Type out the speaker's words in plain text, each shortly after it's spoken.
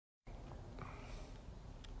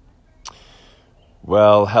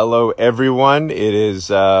Well, hello everyone. It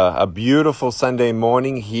is a beautiful Sunday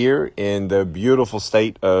morning here in the beautiful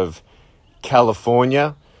state of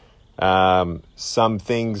California. Some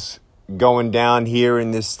things going down here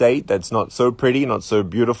in this state that's not so pretty, not so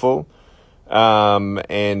beautiful. We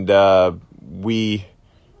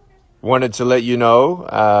wanted to let you know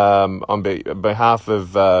on behalf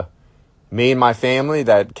of me and my family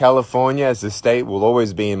that California as a state will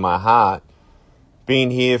always be in my heart.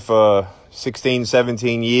 Been here for 16,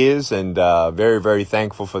 17 years and very, very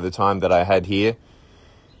thankful for the time that I had here.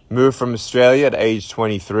 Moved from Australia at age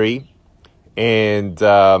 23 and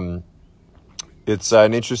it's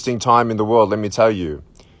an interesting time in the world, let me tell you.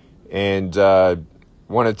 And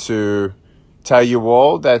wanted to tell you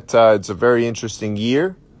all that it's a very interesting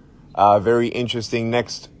year, very interesting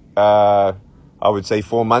next, I would say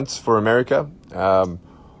 4 months for America,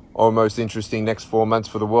 almost interesting next 4 months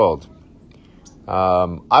for the world.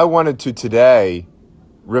 I wanted to today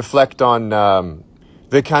reflect on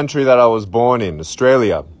the country that I was born in,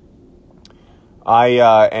 Australia. I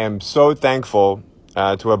am so thankful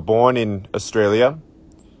to have born in Australia.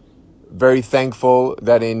 Very thankful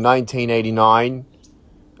that in 1989,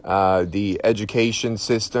 the education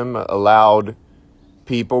system allowed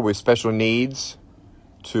people with special needs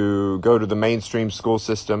to go to the mainstream school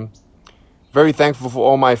system. Very thankful for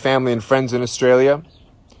all my family and friends in Australia.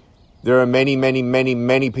 There are many, many, many,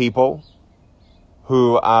 many people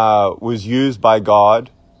who was used by God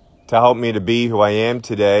to help me to be who I am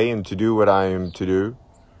today and to do what I am to do,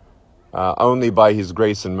 only by His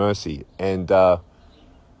grace and mercy. And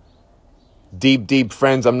deep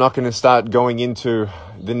friends, I'm not going to start going into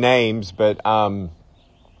the names, but I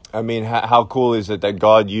mean, how cool is it that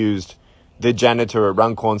God used the janitor at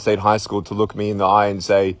Runcorn State High School to look me in the eye and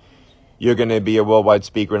say, "You're going to be a worldwide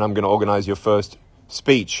speaker and I'm going to organize your first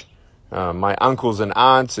speech." My uncles and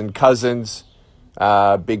aunts and cousins,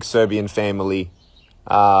 big Serbian family,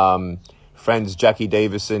 friends Jackie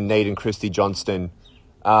Davison, Nate and Christy Johnston,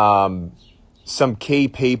 some key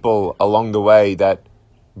people along the way that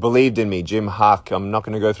believed in me, Jim Huck. I'm not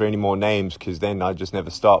going to go through any more names because then I just never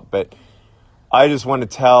stop. But I just want to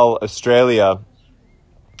tell Australia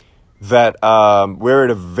that we're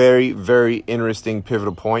at a very, very interesting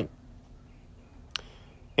pivotal point.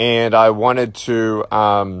 And I wanted to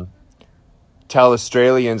tell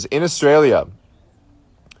Australians in Australia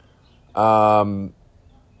to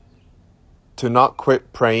not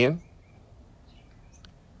quit praying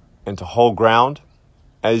and to hold ground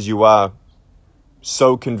as you are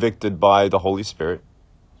so convicted by the Holy Spirit.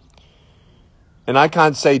 And I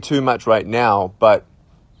can't say too much right now, but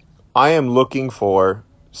I am looking for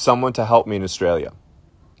someone to help me in Australia.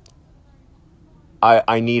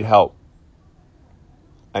 I need help.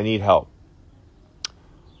 I need help.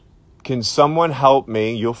 Can someone help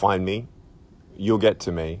me? You'll find me. You'll get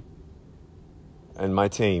to me and my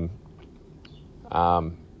team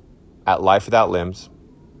at Life Without Limbs.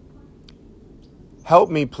 Help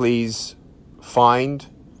me, please, find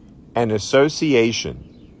an association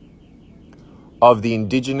of the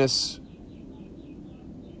Indigenous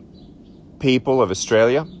people of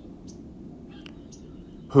Australia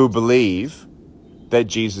who believe that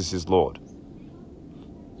Jesus is Lord.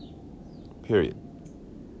 Period.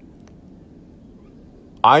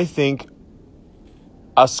 I think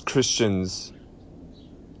us Christians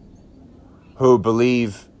who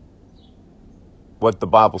believe what the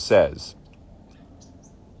Bible says,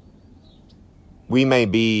 we may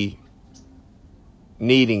be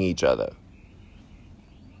needing each other.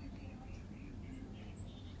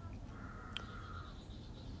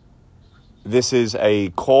 This is a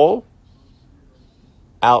call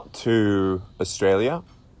out to Australia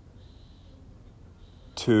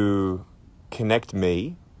to connect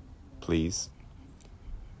me, please,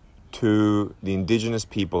 to the Indigenous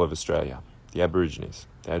people of Australia, the Aborigines,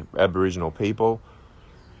 the Aboriginal people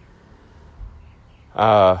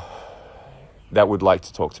that would like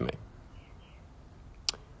to talk to me.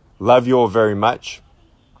 Love you all very much.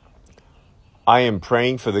 I am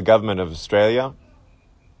praying for the government of Australia.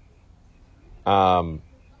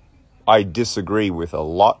 I disagree with a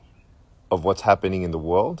lot of what's happening in the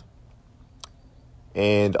world.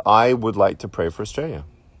 And I would like to pray for Australia.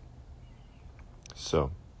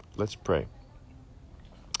 So, let's pray.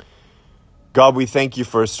 God, we thank you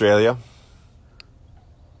for Australia.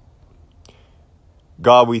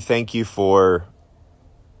 God, we thank you for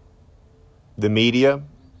the media.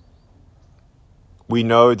 We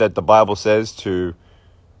know that the Bible says to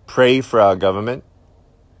pray for our government.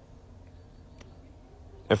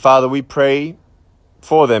 And Father, we pray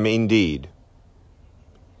for them indeed.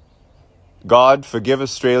 God, forgive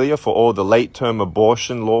Australia for all the late-term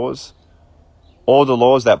abortion laws all the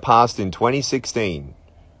laws that passed in 2016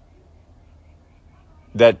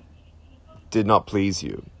 that did not please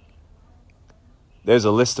you. There's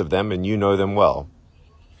a list of them, and you know them well.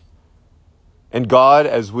 And God,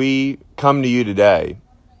 as we come to you today,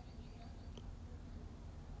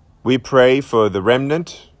 we pray for the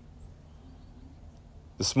remnant,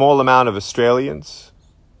 the small amount of Australians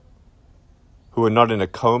who are not in a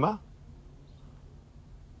coma,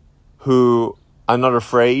 who are not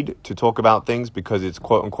afraid to talk about things because it's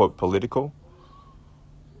quote unquote political.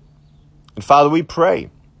 And Father, we pray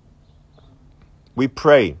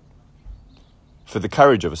for the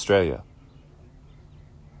courage of Australia.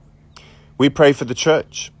 We pray for the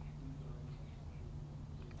church.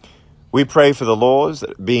 We pray for the laws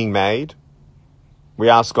that are being made. We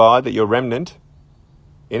ask God that your remnant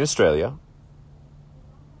in Australia,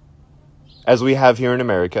 as we have here in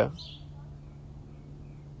America,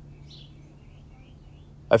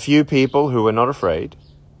 a few people who are not afraid,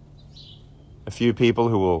 a few people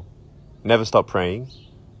who will never stop praying,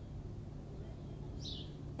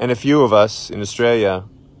 and a few of us in Australia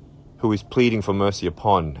who is pleading for mercy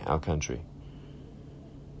upon our country.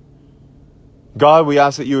 God, we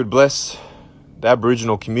ask that you would bless the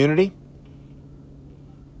Aboriginal community.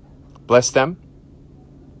 Bless them.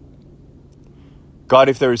 God,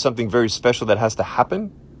 if there is something very special that has to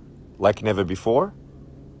happen, like never before,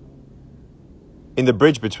 in the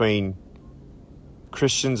bridge between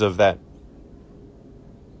Christians of that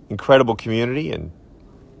incredible community and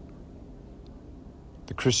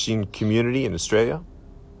the Christian community in Australia,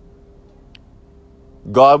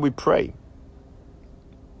 God, we pray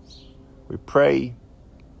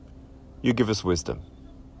you give us wisdom.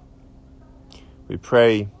 We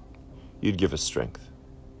pray you'd give us strength.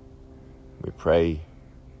 We pray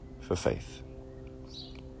for faith.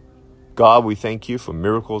 God, we thank you for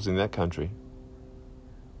miracles in that country.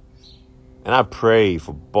 And I pray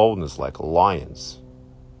for boldness like lions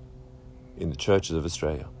in the churches of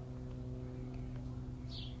Australia.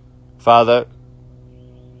 Father,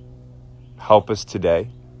 help us today,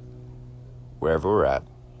 wherever we're at,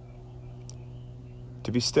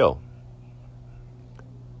 to be still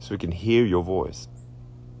so we can hear your voice.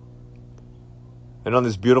 And on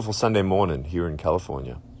this beautiful Sunday morning here in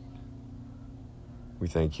California, we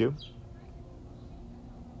thank you.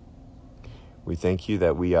 We thank you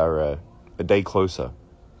that we are a day closer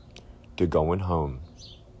to going home.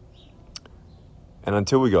 And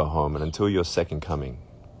until we go home and until your second coming,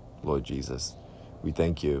 Lord Jesus, we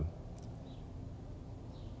thank you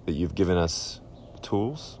that you've given us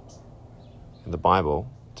tools in the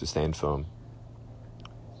Bible to stand firm.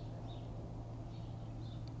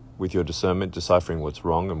 With your discernment, deciphering what's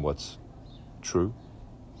wrong and what's true,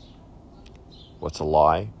 what's a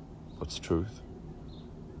lie, what's truth,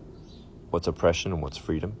 what's oppression and what's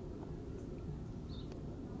freedom.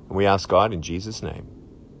 And we ask God in Jesus' name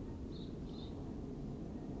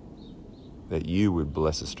that you would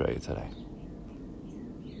bless Australia today.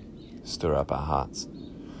 Stir up our hearts.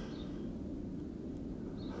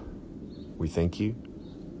 We thank you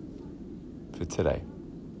for today.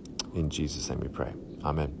 In Jesus' name we pray.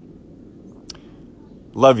 Amen.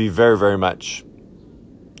 Love you very, very much.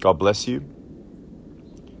 God bless you.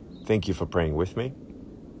 Thank you for praying with me.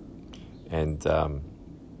 And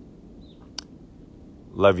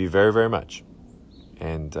love you very, very much.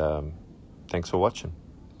 And thanks for watching.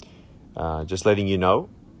 Just letting you know,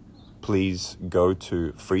 please go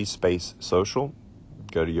to Free Space Social.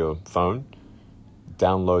 Go to your phone.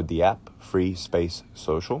 Download the app, Free Space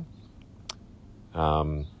Social.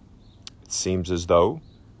 It seems as though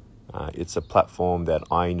it's a platform that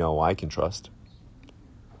I know I can trust.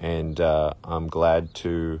 And I'm glad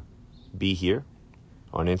to be here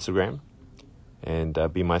on Instagram and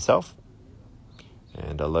be myself.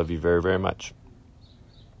 And I love you very, very much.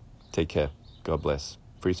 Take care. God bless.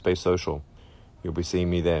 Free Space Social. You'll be seeing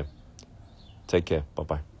me there. Take care.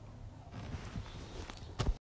 Bye-bye.